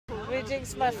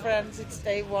Greetings, my friends. It's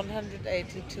day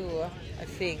 182, I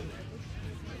think.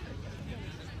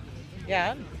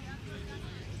 Yeah.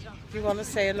 Do you want to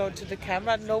say hello to the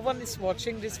camera? No one is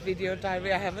watching this video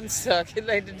diary. I haven't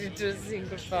circulated it to a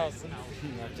single person.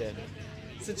 Not yet.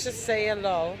 So just say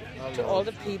hello to all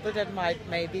the people that might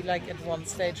maybe like at one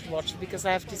stage watch, because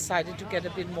I have decided to get a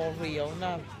bit more real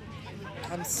now.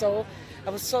 I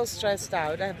was so stressed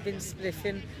out. I have been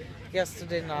spliffing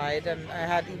yesterday night, and I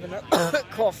had even a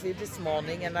coffee this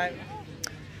morning, and I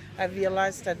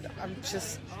realized that I'm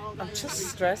just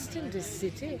stressed in this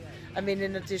city. I mean,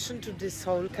 in addition to this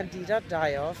whole candida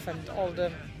die-off and all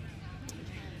the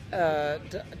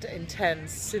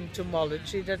intense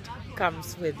symptomology that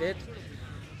comes with it.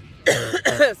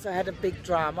 So I had a big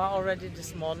drama already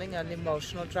this morning, an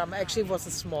emotional drama. Actually, it was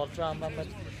a small drama, but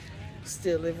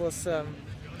still, it was a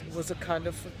kind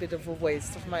of a bit of a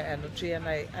waste of my energy. And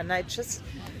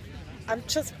I'm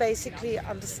just basically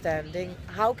understanding,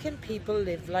 how can people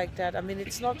live like that? I mean,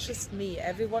 it's not just me.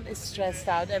 Everyone is stressed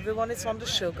out. Everyone is on the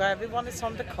sugar. Everyone is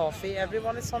on the coffee.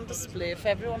 Everyone is on the spliff.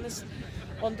 Everyone is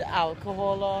on the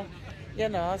alcohol, or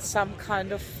some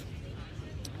kind of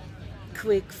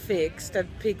quick fix that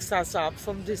picks us up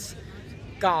from this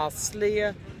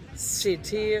ghastly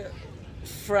city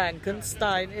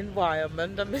Frankenstein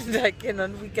environment. I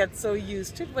mean, we get so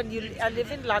used to it. I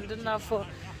live in London now for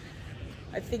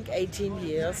I think 18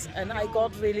 years, and I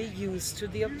got really used to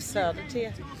the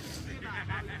absurdity.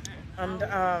 And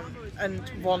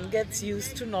one gets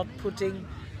used to not putting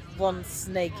one's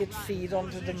naked feet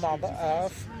onto the Mother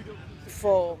Earth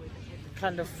for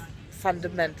kind of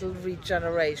fundamental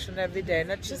regeneration every day.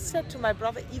 And I just said to my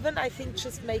brother, even I think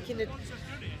just making it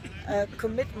a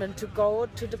commitment to go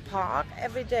to the park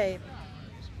every day,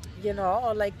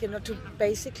 or to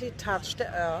basically touch the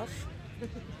earth,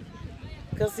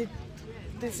 because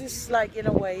this is like, in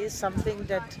a way, something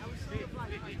that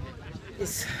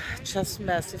is just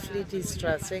massively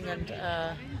de-stressing. And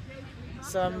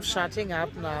so I'm shutting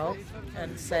up now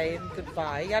and saying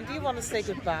goodbye. And do you want to say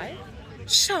goodbye?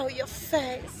 Show your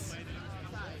face.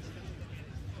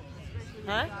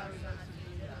 Huh?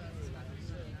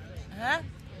 Huh?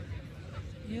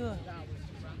 He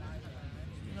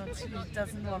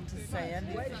doesn't want to say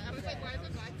anything.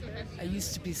 I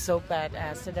used to be so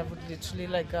badass that I would literally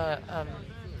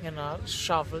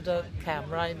shovel the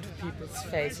camera into people's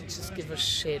face and just give a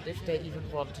shit if they even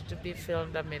wanted to be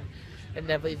filmed. I mean, it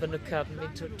never even occurred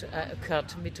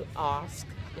to me to ask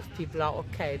if people are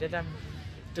okay that I'm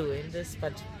doing this.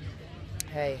 But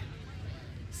hey,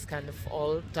 it's kind of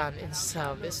all done in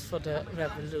service for the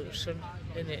revolution.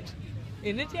 In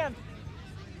it, yeah.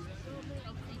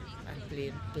 I'm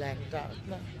being blanked out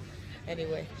now.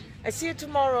 Anyway, I see you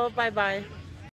tomorrow. Bye bye.